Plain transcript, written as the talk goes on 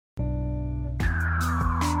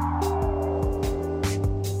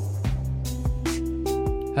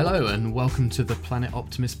Hello and welcome to the Planet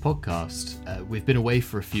Optimist podcast. We've been away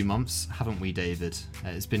for a few months, haven't we, David?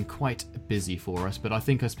 It's been quite busy for us, but I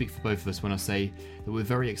think I speak for both of us when I say that we're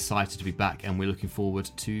very excited to be back and we're looking forward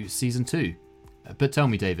to season 2. But tell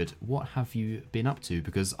me, David, what have you been up to?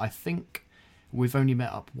 Because I think we've only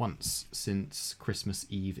met up once since Christmas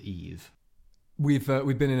Eve. We've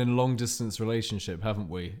been in a long distance relationship, haven't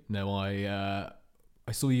we? No, I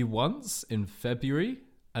saw you once in February,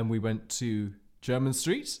 and we went to Jermyn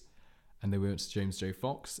Street, and then we went to James J.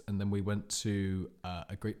 Fox, and then we went to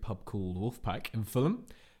a great pub called Wolfpack in Fulham.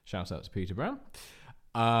 Shout out to Peter Brown.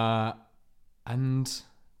 And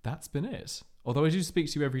that's been it. Although I do speak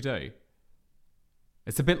to you every day.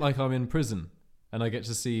 It's a bit like I'm in prison, and I get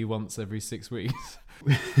to see you once every 6 weeks.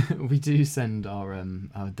 We do send our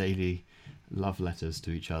daily love letters to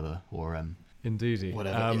each other, or Indeedy.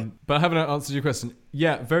 whatever. Yeah. But I haven't answered your question.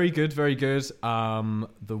 Yeah, very good, very good.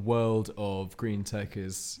 The world of green tech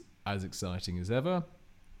is as exciting as ever.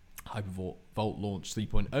 Hypervolt launched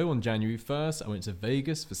 3.0 on January 1st. I went to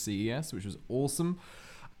Vegas for CES, which was awesome.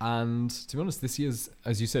 And to be honest, this year's,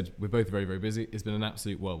 as you said, we're both very, very busy. It's been an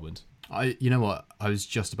absolute whirlwind. You know what? I was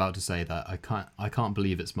just about to say that I can't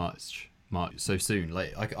believe it's March so soon.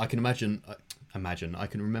 Like I can imagine. I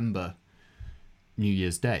can remember New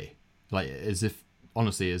Year's Day, like as if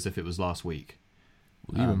it was last week.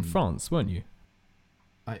 Well, you were in France, weren't you?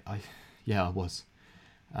 I was.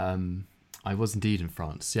 I was indeed in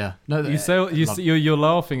France. Yeah. No, you're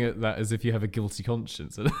laughing at that as if you have a guilty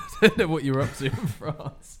conscience. I don't know what you were up to in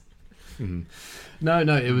France. Mm-hmm. No,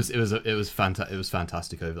 it was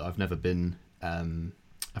fantastic over there. I've never been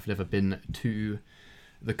to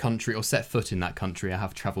the country or set foot in that country. I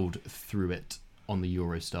have travelled through it on the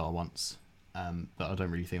Eurostar once, but I don't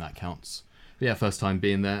really think that counts. But yeah, first time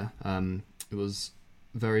being there. It was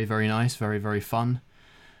very, very nice, very, very fun.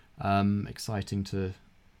 Exciting to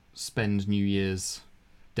spend New Year's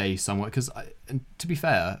Day somewhere, because to be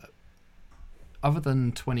fair, other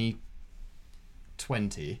than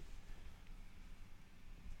 2020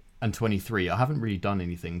 and 23, I haven't really done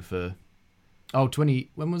anything for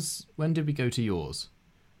 20. When did we go to yours?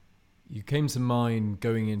 You came to mine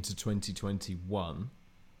going into 2021,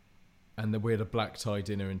 and then we had a black tie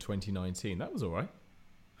dinner in 2019. That was all right.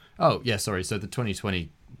 Oh yeah, sorry. So the 2021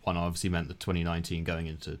 obviously meant the 2019 going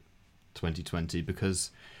into 2020,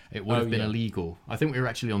 because it would have been illegal. I think we were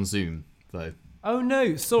actually on Zoom though. Oh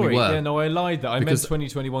no, sorry. We were. Yeah, no, I lied. I meant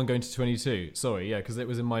 2021 going to 22. Sorry, yeah, because it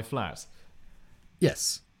was in my flat.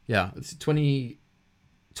 Yes. Yeah,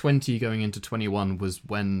 2020 going into 21 was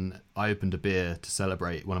when I opened a beer to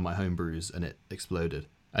celebrate one of my home brews and it exploded.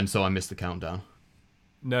 And so I missed the countdown.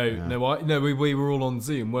 We were all on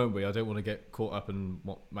Zoom, weren't we? I don't want to get caught up in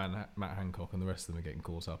what Matt Hancock and the rest of them are getting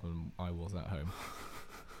caught up, and I was at home.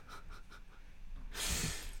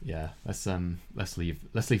 Yeah, let's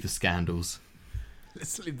leave the scandals.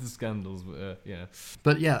 Let's leave the scandals, yeah.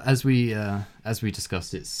 But yeah, as we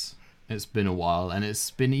discussed, it's been a while, and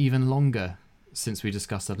it's been even longer since we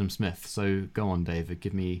discussed Adam Smith. So go on, David,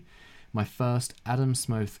 give me my first Adam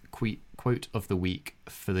Smith quote of the week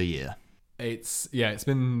for the year. It's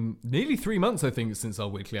been nearly 3 months, I think, since our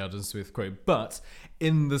weekly Adam Smith quote. But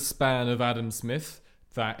in the span of Adam Smith,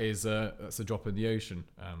 that's a drop in the ocean.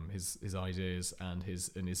 His ideas and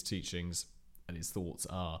his teachings and his thoughts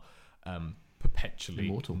are perpetually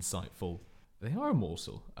immortal. Insightful. They are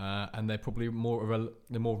immortal, and they're probably more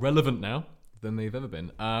relevant now than they've ever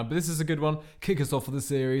been. But this is a good one. Kick us off for the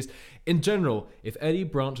series. In general, if any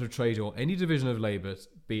branch of trade or any division of labour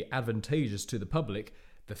be advantageous to the public,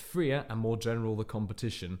 the freer and more general the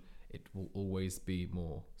competition, it will always be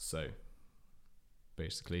more so.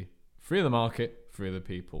 Basically, free the market, free the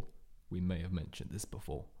people. We may have mentioned this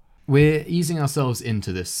before. We're easing ourselves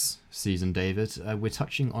into this season, David. We're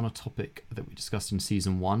touching on a topic that we discussed in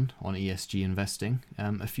season 1 on ESG investing.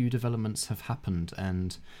 A few developments have happened,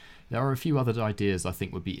 and there are a few other ideas I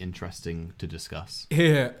think would be interesting to discuss.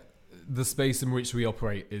 Here, the space in which we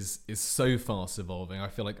operate is so fast evolving. I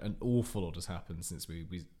feel like an awful lot has happened since we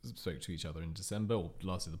spoke to each other in December, or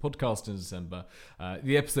last did the podcast in December.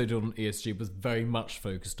 The episode on ESG was very much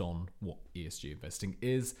focused on what ESG investing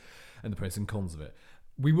is and the pros and cons of it.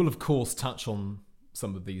 We will, of course, touch on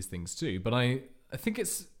some of these things too, but I think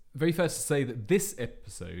it's very fair to say that this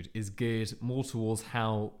episode is geared more towards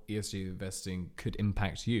how ESG investing could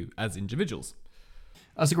impact you as individuals.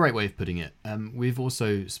 That's a great way of putting it. We've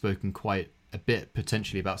also spoken quite a bit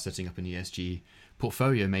potentially about setting up an ESG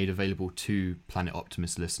portfolio made available to Planet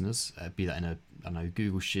Optimist listeners, be that in a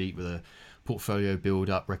Google sheet with a portfolio build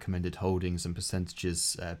up, recommended holdings and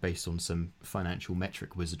percentages based on some financial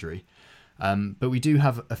metric wizardry. But we do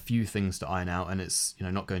have a few things to iron out, and it's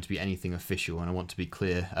not going to be anything official. And I want to be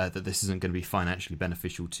clear that this isn't going to be financially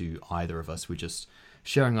beneficial to either of us. We're just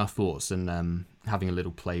sharing our thoughts and having a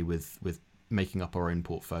little play with making up our own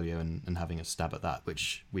portfolio and having a stab at that,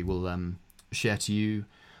 which we will share to you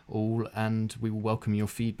all, and we will welcome your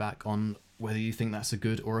feedback on whether you think that's a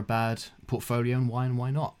good or a bad portfolio and why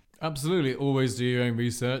not. Absolutely. Always do your own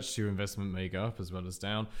research. Your investment may go up as well as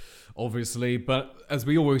down, obviously. But as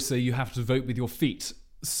we always say, you have to vote with your feet.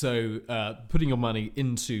 So putting your money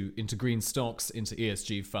into green stocks, into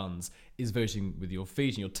ESG funds, is voting with your feet.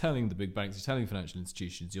 And you're telling the big banks, you're telling financial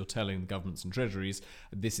institutions, you're telling the governments and treasuries,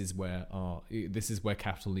 this is where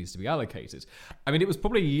capital needs to be allocated. I mean, it was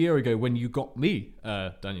probably a year ago when you got me,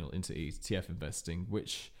 Daniel, into ETF investing,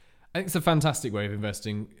 which I think it's a fantastic way of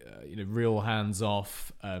investing. Real hands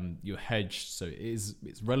off. You're hedged, so it's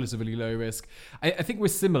relatively low risk. I think we're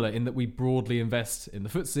similar in that we broadly invest in the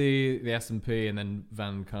FTSE, the S&P, and then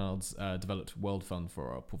Vanguard's developed world fund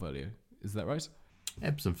for our portfolio. Is that right?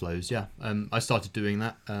 Ebbs and flows, yeah. I started doing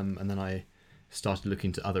that, and then I started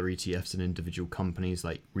looking to other ETFs and individual companies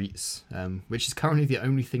like REITs, which is currently the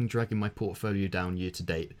only thing dragging my portfolio down year to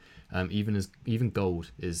date. Even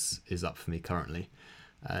gold is up for me currently.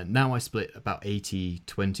 Now I split about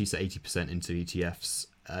 80-20, so 80% into ETFs,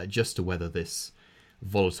 just to weather this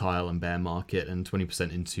volatile and bear market, and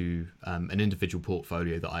 20% into an individual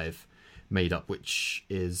portfolio that I've made up, which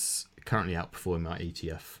is currently outperforming my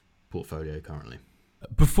ETF portfolio currently.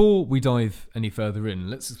 Before we dive any further in,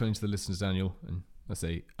 let's explain to the listeners, Daniel, and I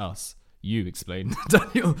say us, you explain,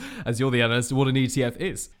 Daniel, as you're the analyst, what an ETF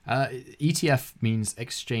is. ETF means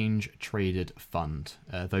exchange traded fund,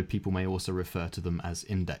 though people may also refer to them as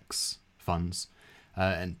index funds,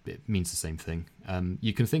 and it means the same thing.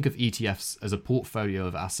 You can think of ETFs as a portfolio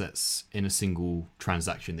of assets in a single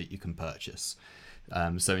transaction that you can purchase.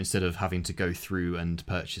 So instead of having to go through and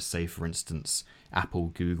purchase, say, for instance, Apple,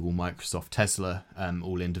 Google, Microsoft, Tesla,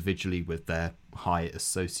 all individually with their high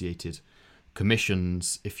associated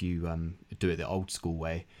commissions, if you do it the old school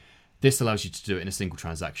way, this allows you to do it in a single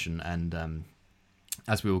transaction. And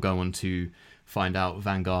as we will go on to find out,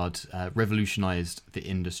 Vanguard revolutionized the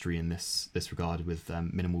industry in this regard with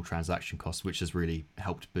minimal transaction costs, which has really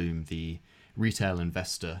helped boom the retail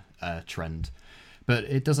investor trend. But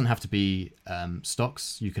it doesn't have to be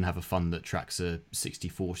stocks. You can have a fund that tracks a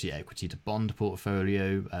 60-40 equity to bond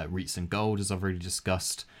portfolio, REITs and gold, as I've already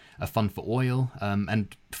discussed, a fund for oil,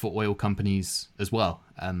 and for oil companies as well.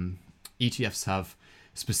 ETFs have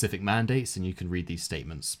specific mandates, and you can read these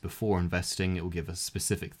statements before investing. It will give a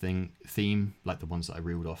specific theme, like the ones that I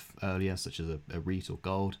reeled off earlier, such as a REIT or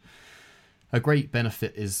gold. A great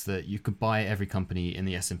benefit is that you could buy every company in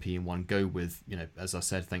the S&P in one go with, as I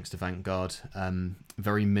said, thanks to Vanguard,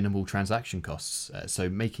 very minimal transaction costs. So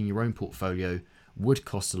making your own portfolio would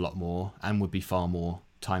cost a lot more and would be far more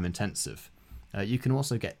time intensive. You can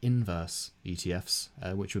also get inverse ETFs,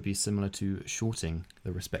 which would be similar to shorting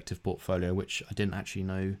the respective portfolio, which I didn't actually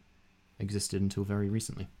know existed until very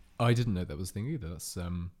recently. I didn't know that was a thing either.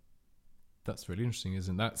 That's really interesting,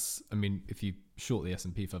 isn't it? If you short the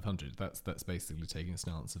S&P 500, that's basically taking a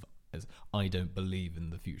stance as I don't believe in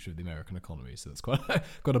the future of the American economy. So that's quite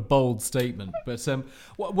a bold statement. But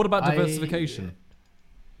what about diversification?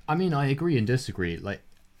 I agree and disagree. Like,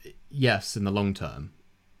 yes, in the long term.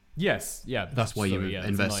 Yes, yeah. That's why you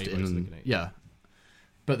invest in. Yeah.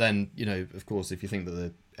 But then, of course, if you think that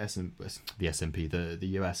the S&P, the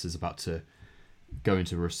US is about to go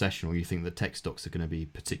into a recession, or you think that tech stocks are going to be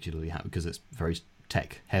particularly happy because it's very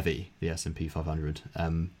tech heavy, the S&P 500,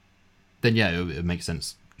 then yeah, it makes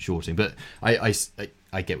sense shorting. But I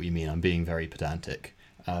get what you mean. I'm being very pedantic.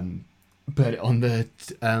 But on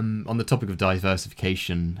the topic of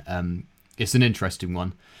diversification, it's an interesting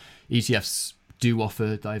one. ETFs do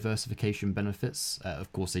offer diversification benefits.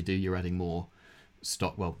 Of course they do. You're adding more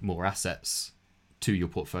more assets to your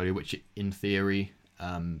portfolio, which in theory,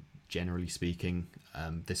 generally speaking,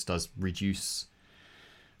 this does reduce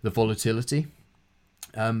the volatility.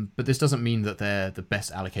 But this doesn't mean that they're the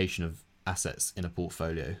best allocation of assets in a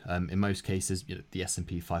portfolio. In most cases, the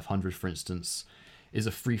S&P 500, for instance, is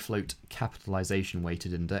a free float capitalization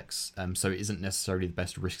weighted index. So it isn't necessarily the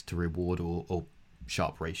best risk to reward or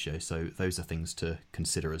Sharpe ratio. So those are things to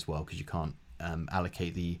consider as well, because you can't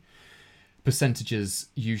allocate the percentages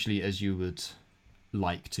usually as you would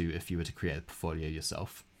like to if you were to create a portfolio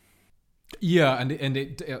yourself. Yeah, and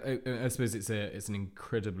it I suppose it's an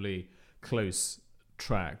incredibly close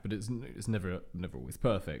track, but it's never always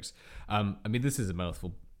perfect. This is a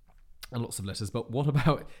mouthful and lots of letters, but what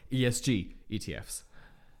about ESG ETFs?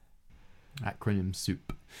 Acronym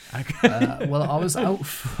soup. Well, I was out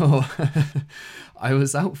for I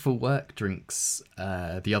was out for work drinks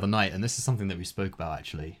the other night, and this is something that we spoke about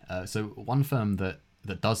actually. So one firm that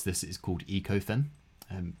does this is called Ecofin.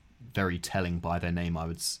 Very telling by their name, I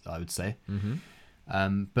would say.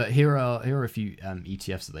 Mm-hmm. But here are a few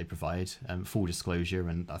ETFs that they provide. Full disclosure,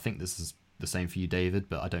 and I think this is the same for you, David.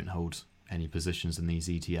 But I don't hold any positions in these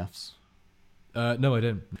ETFs. No, I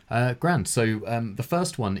don't. Grand. So the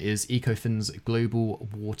first one is Ecofin's Global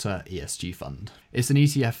Water ESG Fund. It's an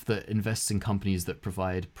ETF that invests in companies that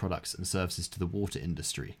provide products and services to the water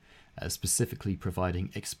industry, specifically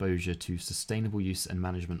providing exposure to sustainable use and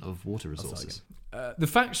management of water resources. The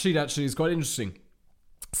fact sheet actually is quite interesting.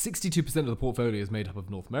 62% of the portfolio is made up of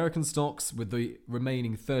North American stocks, with the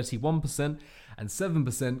remaining 31% and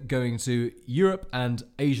 7% going to Europe and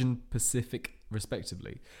Asian Pacific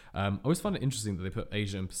respectively. I always find it interesting that they put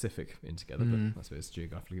Asia and Pacific in together, but I suppose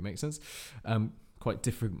geographically it makes sense. Quite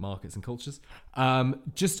different markets and cultures.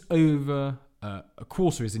 Just over a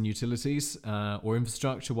quarter is in utilities or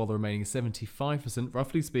infrastructure, while the remaining 75%,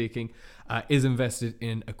 roughly speaking, is invested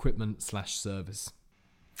in equipment/service.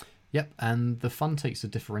 Yep, and the fund takes a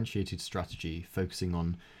differentiated strategy focusing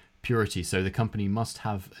on purity. So the company must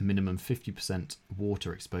have a minimum 50%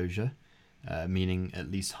 water exposure, meaning at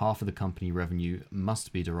least half of the company revenue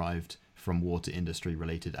must be derived from water industry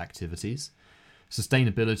related activities.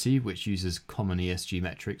 Sustainability, which uses common ESG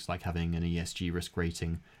metrics like having an ESG risk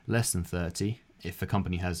rating less than 30. If a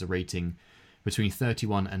company has a rating between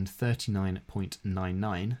 31 and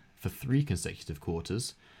 39.99 for 3 consecutive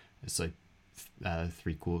quarters, so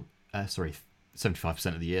 75%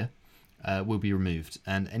 of the year, will be removed,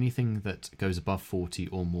 and anything that goes above 40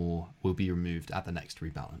 or more will be removed at the next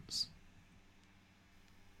rebalance.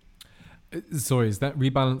 Sorry, is that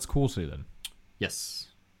rebalance quarterly then? Yes.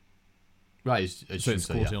 Right, So it's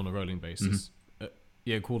quarterly on a rolling basis.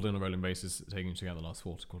 Quarterly on a rolling basis, taking into account the last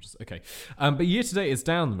 4 quarters. Okay. But year to date it's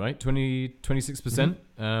down, right? 26%.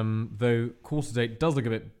 Though quarter to date does look a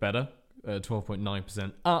bit better,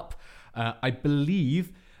 12.9% up. I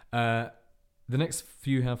believe the next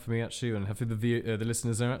few you have for me actually, and have for the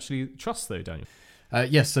listeners, are actually trusts though, Daniel.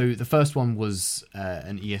 Yes, so the first one was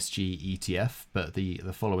an ESG ETF, but the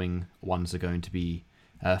following ones are going to be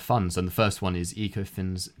funds. And the first one is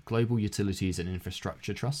Ecofin's Global Utilities and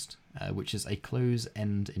Infrastructure Trust, which is a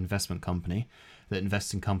close-end investment company that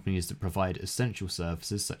invests in companies that provide essential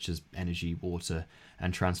services such as energy, water,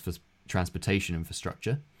 and transportation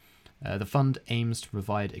infrastructure. The fund aims to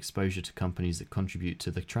provide exposure to companies that contribute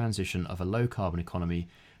to the transition of a low-carbon economy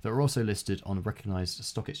that are also listed on recognised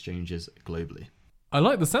stock exchanges globally. I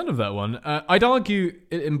like the sound of that one. I'd argue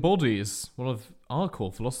it embodies one of our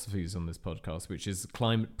core philosophies on this podcast, which is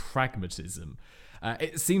climate pragmatism.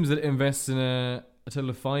 It seems that it invests in a total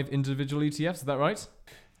of 5 individual ETFs. Is that right?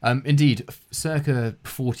 Indeed, circa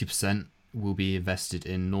 40% will be invested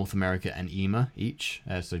in North America and EMA each,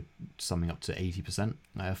 so summing up to 80%.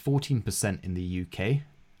 14% in the UK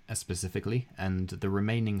specifically, and the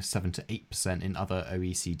remaining 7 to 8% in other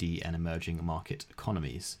OECD and emerging market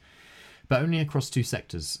economies. But only across 2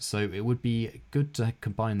 sectors, so it would be good to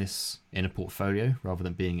combine this in a portfolio rather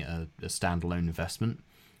than being a standalone investment.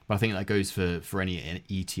 But I think that goes for any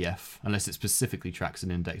ETF, unless it specifically tracks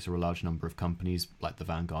an index or a large number of companies like the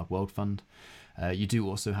Vanguard World Fund. You do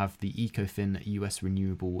also have the Ecofin US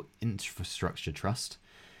Renewable Infrastructure Trust,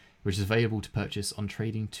 which is available to purchase on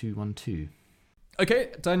Trading 212.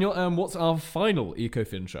 Okay, Daniel, what's our final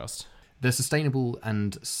Ecofin trust? The Sustainable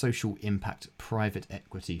and Social Impact Private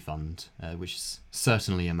Equity Fund, which is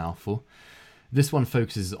certainly a mouthful. This one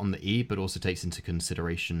focuses on the E, but also takes into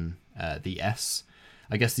consideration the S.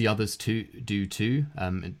 I guess the others do too,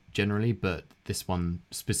 generally, but this one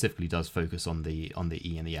specifically does focus on the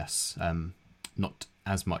E and the S, not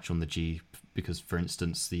as much on the G, because, for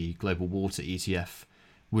instance, the Global Water ETF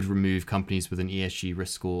would remove companies with an ESG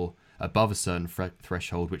risk score above a certain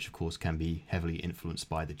threshold, which of course can be heavily influenced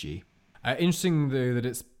by the G. Interesting though that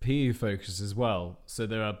it's PE focused as well. So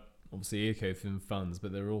there are obviously Ecofin funds,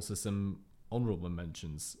 but there are also some honourable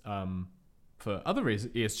mentions for other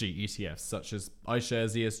ESG ETFs, such as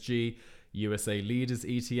iShares ESG, USA Leaders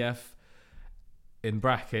ETF, in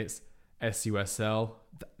brackets SUSL.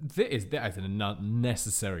 That is an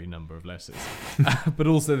unnecessary number of letters. But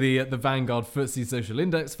also the Vanguard FTSE Social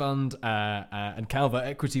Index Fund and Calva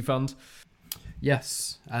Equity Fund.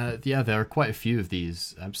 Yes, there are quite a few of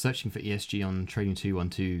these. I'm searching for ESG on Trading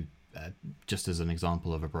 212 just as an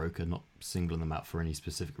example of a broker, not singling them out for any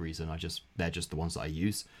specific reason. They're just the ones that I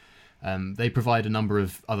use. They provide a number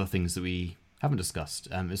of other things that we haven't discussed.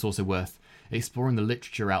 It's also worth exploring the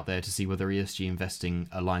literature out there to see whether ESG investing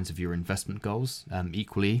aligns with your investment goals.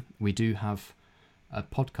 Equally, we do have a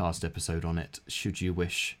podcast episode on it, should you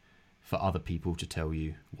wish for other people to tell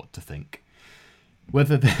you what to think.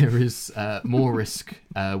 Whether there is more risk,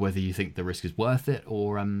 whether you think the risk is worth it,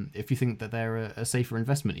 or if you think that they're a safer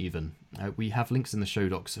investment even. We have links in the show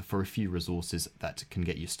docs for a few resources that can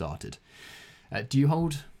get you started. Do you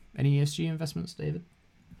hold any ESG investments, David?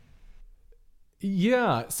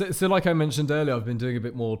 Yeah, so like I mentioned earlier, I've been doing a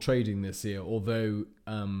bit more trading this year, although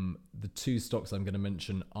the two stocks I'm going to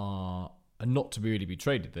mention are not to really be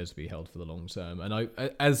traded, they're to be held for the long term. And I,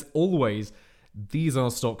 as always, these are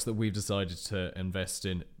stocks that we've decided to invest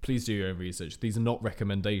in. Please do your own research. These are not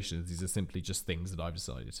recommendations. These are simply just things that I've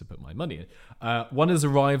decided to put my money in. One is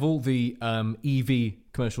Arrival, the EV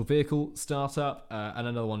commercial vehicle startup, and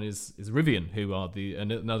another one is Rivian, who are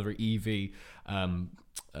another EV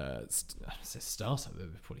startup. They're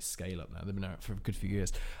probably scale up now. They've been out for a good few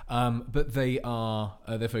years, but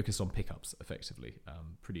they're focused on pickups, effectively.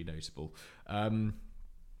 Pretty notable.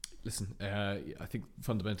 Listen, I think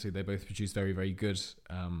fundamentally they both produce very, very good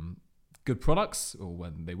products, or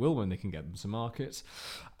when they can get them to market.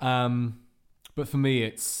 But for me,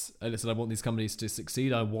 it's listen. I want these companies to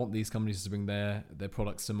succeed. I want these companies to bring their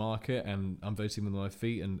products to market, and I'm voting with my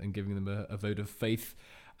feet and giving them a vote of faith.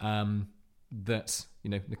 That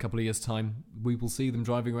in a couple of years' time we will see them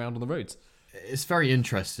driving around on the roads. It's very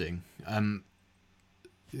interesting.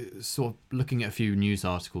 Sort of looking at a few news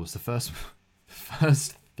articles. The first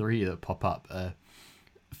three that pop up.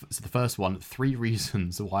 So the first one, 3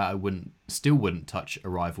 reasons why I still wouldn't touch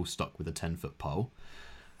Arrival stock with a 10-foot pole.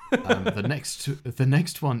 The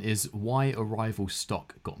next one is why Arrival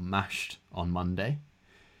stock got mashed on Monday.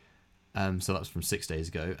 So that's from 6 days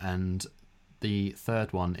ago. And the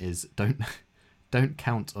third one is don't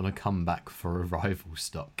count on a comeback for Arrival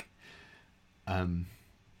stock.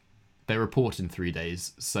 They report in 3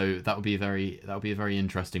 days, so that would be a very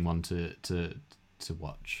interesting one to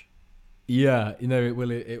watch. Yeah, it will.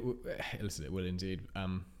 Listen, it will indeed.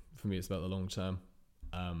 For me, it's about the long term.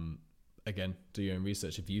 Again, do your own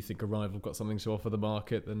research. If you think Arrival got something to offer the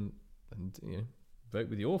market, then vote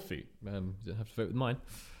with your feet. You don't have to vote with mine.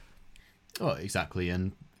 Oh, exactly.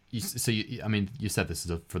 And you said this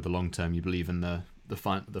is for the long term. You believe in the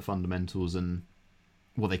fundamentals and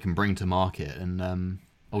what they can bring to market, and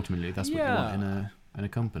ultimately that's what you want in a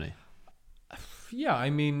company. Yeah,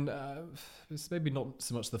 it's maybe not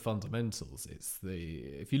so much the fundamentals. It's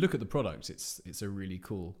if you look at the product, it's a really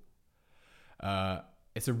cool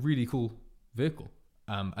vehicle.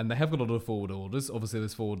 And they have got a lot of forward orders. Obviously,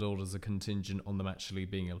 those forward orders are contingent on them actually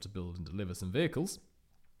being able to build and deliver some vehicles.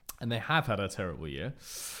 And they have had a terrible year.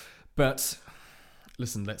 But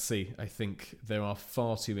listen, let's see. I think there are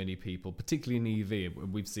far too many people, particularly in EV,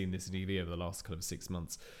 and we've seen this in EV over the last kind of 6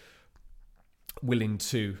 months, willing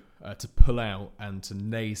to pull out and to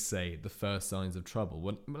naysay the first signs of trouble.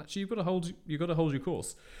 When actually you've got to hold your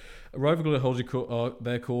course. Arrival got to hold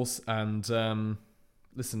their course. And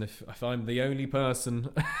listen, if I'm the only person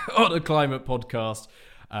on a climate podcast,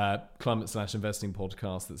 climate/investing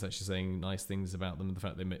podcast, that's actually saying nice things about them and the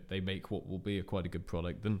fact they make what will be quite a good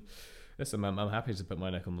product, then listen, I'm happy to put my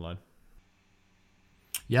neck on the line.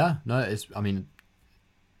 Yeah, no,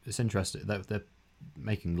 it's interesting. They're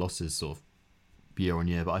making losses sort of year on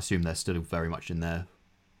year, but I assume they're still very much in their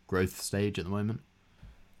growth stage at the moment.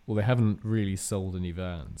 Well, they haven't really sold any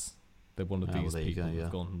vans. They're one of these people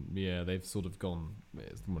who've gone. Yeah, they've sort of gone.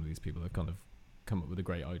 It's one of these people that kind of come up with a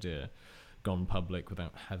great idea, gone public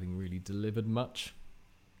without having really delivered much.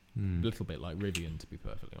 A little bit like Rivian, to be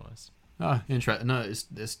perfectly honest. Interesting. No,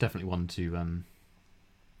 it's definitely one to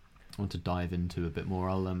want to dive into a bit more.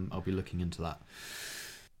 I'll be looking into that.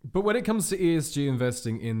 But when it comes to ESG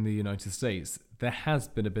investing in the United States, there has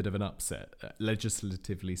been a bit of an upset,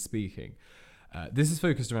 legislatively speaking. This is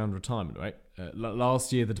focused around retirement, right?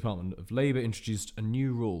 Last year, the Department of Labour introduced a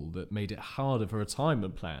new rule that made it harder for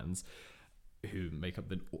retirement plans, who make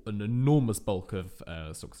up an enormous bulk of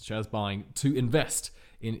stocks and shares buying, to invest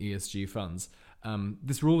in ESG funds.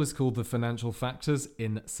 This rule is called the Financial Factors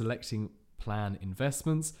in Selecting Plan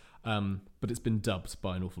Investments, but it's been dubbed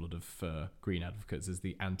by an awful lot of green advocates as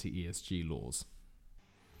the anti-ESG laws.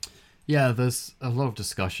 Yeah, there's a lot of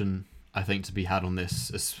discussion, I think, to be had on this,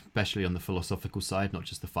 especially on the philosophical side, not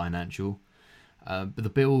just the financial. But the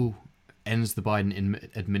bill ends the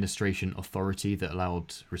Biden administration authority that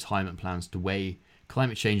allowed retirement plans to weigh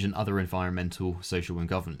climate change and other environmental, social, and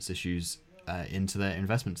governance issues into their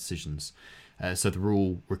investment decisions. So the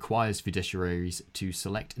rule requires fiduciaries to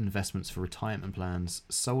select investments for retirement plans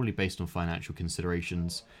solely based on financial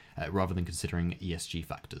considerations rather than considering ESG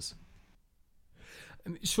factors.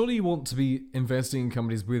 Surely you want to be investing in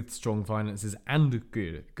companies with strong finances and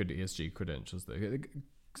good ESG credentials, though.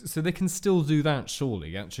 So they can still do that,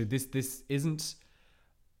 surely. Actually, this isn't...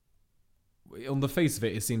 On the face of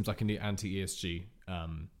it, it seems like an anti-ESG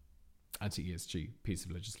piece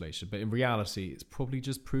of legislation. But in reality, it's probably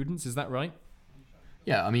just prudence. Is that right?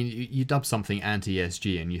 Yeah, I mean, you dub something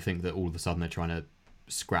anti-ESG and you think that all of a sudden they're trying to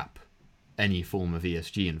scrap any form of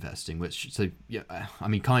ESG investing, which, so, yeah, I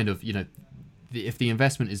mean, kind of, if the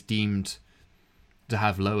investment is deemed to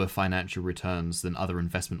have lower financial returns than other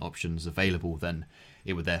investment options available, then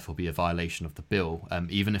it would therefore be a violation of the bill,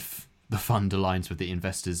 even if the fund aligns with the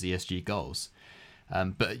investor's ESG goals.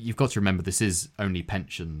 But you've got to remember this is only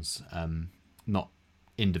pensions, not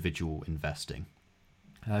individual investing.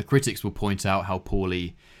 Critics will point out how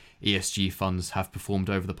poorly ESG funds have performed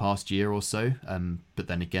over the past year or so, but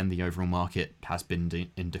then again, the overall market has been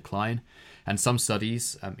in decline. And some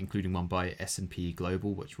studies, including one by S&P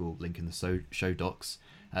Global, which we'll link in the show docs,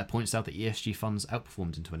 points out that ESG funds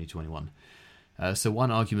outperformed in 2021. So one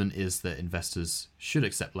argument is that investors should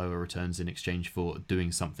accept lower returns in exchange for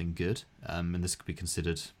doing something good, and this could be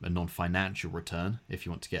considered a non-financial return if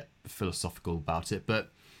you want to get philosophical about it.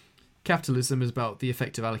 But capitalism is about the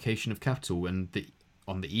effective allocation of capital, and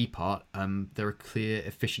on the E part, there are clear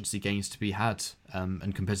efficiency gains to be had,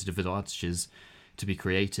 and competitive advantages to be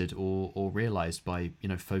created or realized by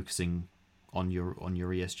focusing on your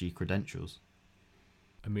ESG credentials.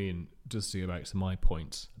 I mean, just to go back to my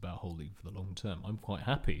point about holding for the long term, I'm quite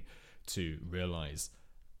happy to realize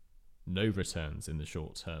no returns in the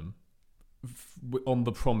short term on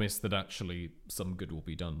the promise that actually some good will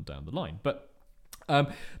be done down the line. But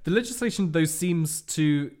the legislation, though, seems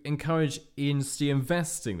to encourage ESG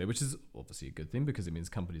investing, though, which is obviously a good thing because it means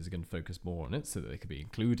companies are going to focus more on it so that they could be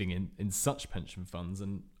including in such pension funds,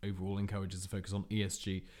 and overall encourages a focus on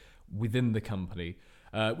ESG within the company,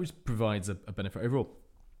 which provides a benefit overall.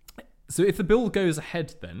 So if the bill goes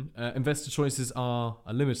ahead, then investor choices are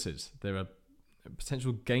limited. There are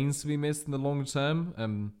potential gains to be missed in the long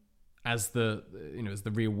term as the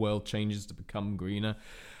real world changes to become greener.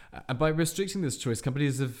 And by restricting this choice,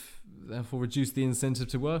 companies have therefore reduced the incentive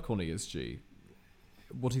to work on ESG.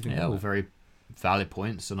 What do you think? Yeah, all very valid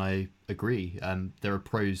points, and I agree. There are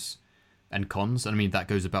pros and cons, and I mean that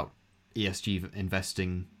goes about ESG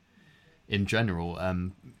investing in general.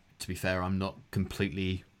 To be fair, I'm not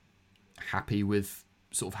completely happy with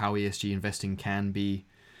sort of how ESG investing can be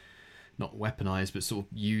not weaponized, but sort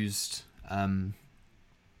of used in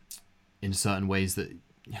certain ways that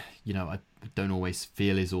I don't always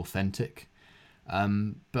feel is authentic.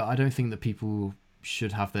 But I don't think that people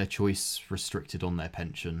should have their choice restricted on their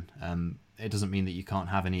pension. It doesn't mean that you can't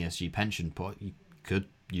have an ESG pension pot. You could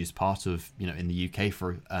use part of, in the UK,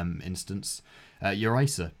 for instance, your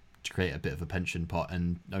ISA to create a bit of a pension pot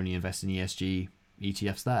and only invest in ESG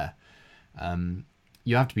ETFs there.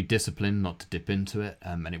 You have to be disciplined not to dip into it,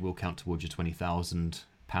 and it will count towards your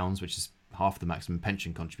 £20,000, which is half the maximum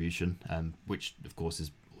pension contribution, which of course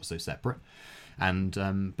is also separate. And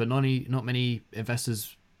but not many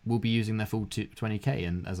investors will be using their full 20k,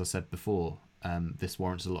 and as I said before, this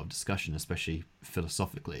warrants a lot of discussion, especially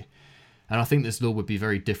philosophically. And I think this law would be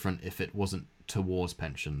very different if it wasn't towards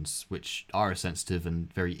pensions, which are a sensitive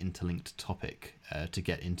and very interlinked topic to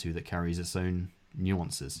get into that carries its own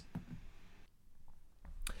nuances.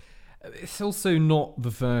 It's also not the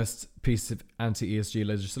first piece of anti-ESG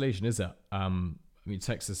legislation, is it?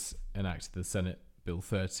 Texas enacted the Senate Bill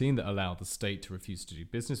 13 that allowed the state to refuse to do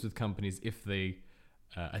business with companies if they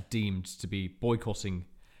are deemed to be boycotting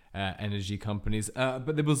energy companies.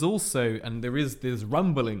 But there was also, and there's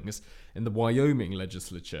rumblings in the Wyoming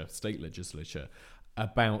state legislature,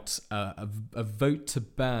 about a vote to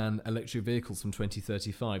ban electric vehicles from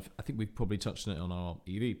 2035. I think we've probably touched on it on our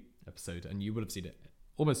EV episode, and you would have seen it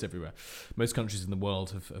almost everywhere. Most countries in the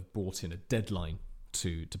world have brought in a deadline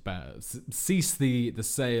to cease the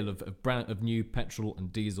sale of new petrol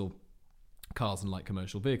and diesel cars and light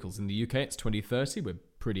commercial vehicles. In the UK, it's 2030. We're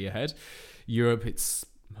pretty ahead. Europe, it's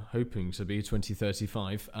hoping to be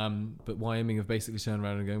 2035. But Wyoming have basically turned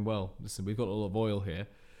around and going, well, listen, we've got a lot of oil here.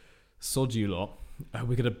 Sod you lot.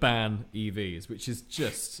 We're going to ban EVs, which is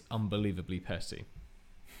just unbelievably petty.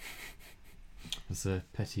 As a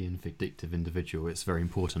petty and vindictive individual, it's very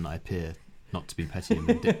important I appear not to be petty and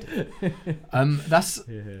vindictive. That's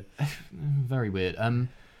very weird.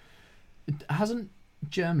 Hasn't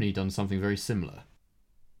Germany done something very similar?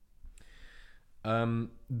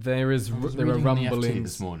 There are rumblings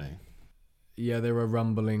this morning. Yeah, there are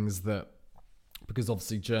rumblings that, because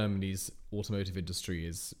obviously Germany's automotive industry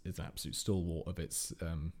is an absolute stalwart of its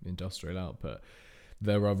industrial output,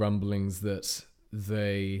 there are rumblings that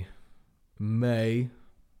they may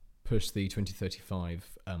push the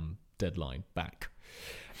 2035 deadline back.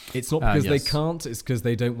 It's not because they can't, it's because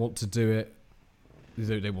they don't want to do it.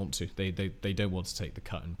 They want to. They don't want to take the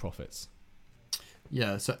cut in profits.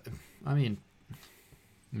 Yeah, so, I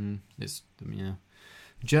mean,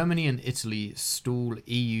 Germany and Italy stall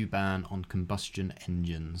EU ban on combustion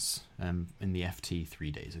engines in the FT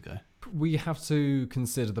 3 days ago. We have to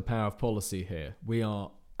consider the power of policy here. We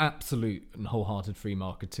are absolute and wholehearted free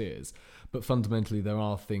marketeers, but fundamentally there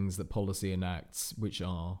are things that policy enacts which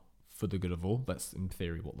are for the good of all. That's in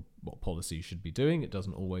theory what policy should be doing. It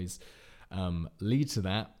doesn't always lead to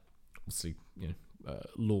that. Obviously,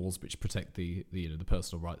 laws which protect the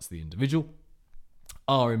personal rights of the individual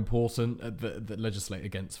are important that legislate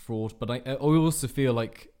against fraud. But I also feel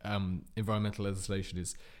like environmental legislation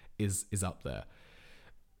is up there.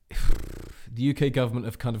 The UK government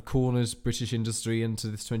have kind of cornered British industry into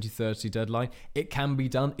this 2030 deadline. It can be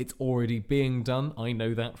done. It's already being done. I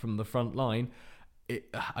know that from the front line.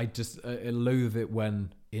 I loathe it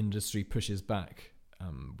when industry pushes back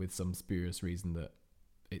with some spurious reason that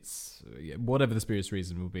it's whatever the spurious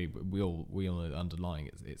reason will be. We all know underlying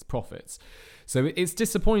it's profits. So it's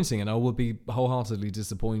disappointing, and I will be wholeheartedly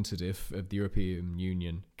disappointed if the European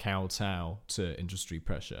Union kowtow to industry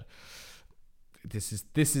pressure. This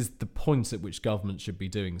is the point at which government should be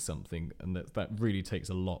doing something, and that really takes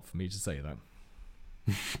a lot for me to say that.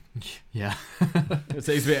 Yeah,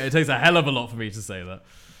 it takes a hell of a lot for me to say that.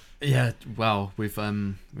 Yeah, well, we've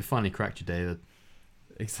finally cracked you, David.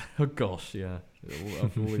 Oh gosh, yeah.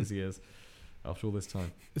 After all these years, after all this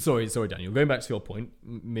time. Sorry, Daniel. Going back to your point,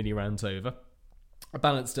 mini rant over. A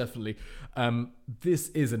balance, definitely. This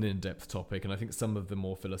is an in-depth topic, and I think some of the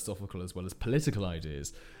more philosophical as well as political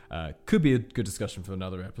ideas could be a good discussion for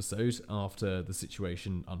another episode after the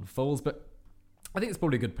situation unfolds. But I think it's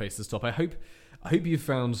probably a good place to stop. I hope you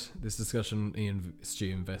found this discussion in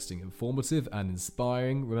ESG investing informative and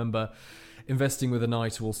inspiring. Remember, investing with an eye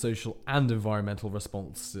to all social and environmental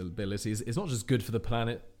responsibilities is not just good for the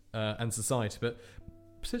planet and society, but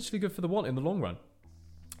potentially good for the want in the long run,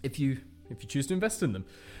 if you choose to invest in them.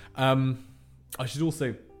 I should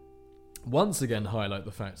also once again highlight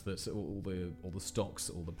the fact that all the stocks,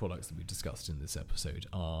 all the products that we discussed in this episode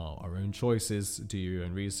are our own choices. Do your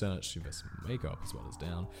own research. Investment may go up as well as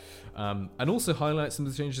down, and also highlight some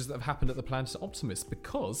of the changes that have happened at the Planet Optimist,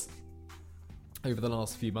 because over the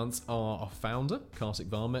last few months, our founder, Kartik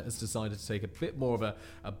Varma, has decided to take a bit more of a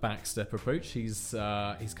backstep approach. He's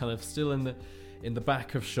kind of still in the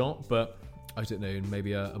back of shot, but I don't know,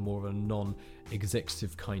 maybe a more of a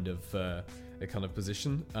non-executive kind of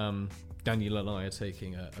position. Daniel and I are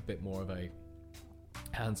taking a bit more of a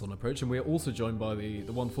hands-on approach, and we're also joined by the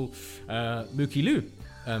wonderful Mookie Liu,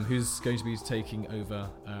 who's going to be taking over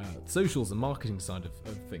socials and marketing side of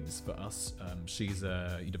things for us. She's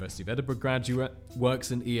a University of Edinburgh graduate,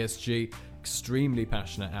 works in ESG, extremely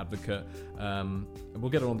passionate advocate, and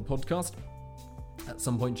we'll get her on the podcast at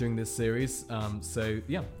some point during this series. So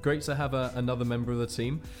yeah, great to have another member of the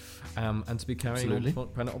team and to be carrying on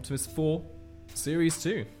Planet Optimist for Series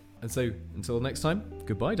 2. And so until next time,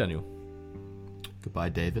 goodbye, Daniel. Goodbye,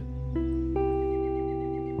 David.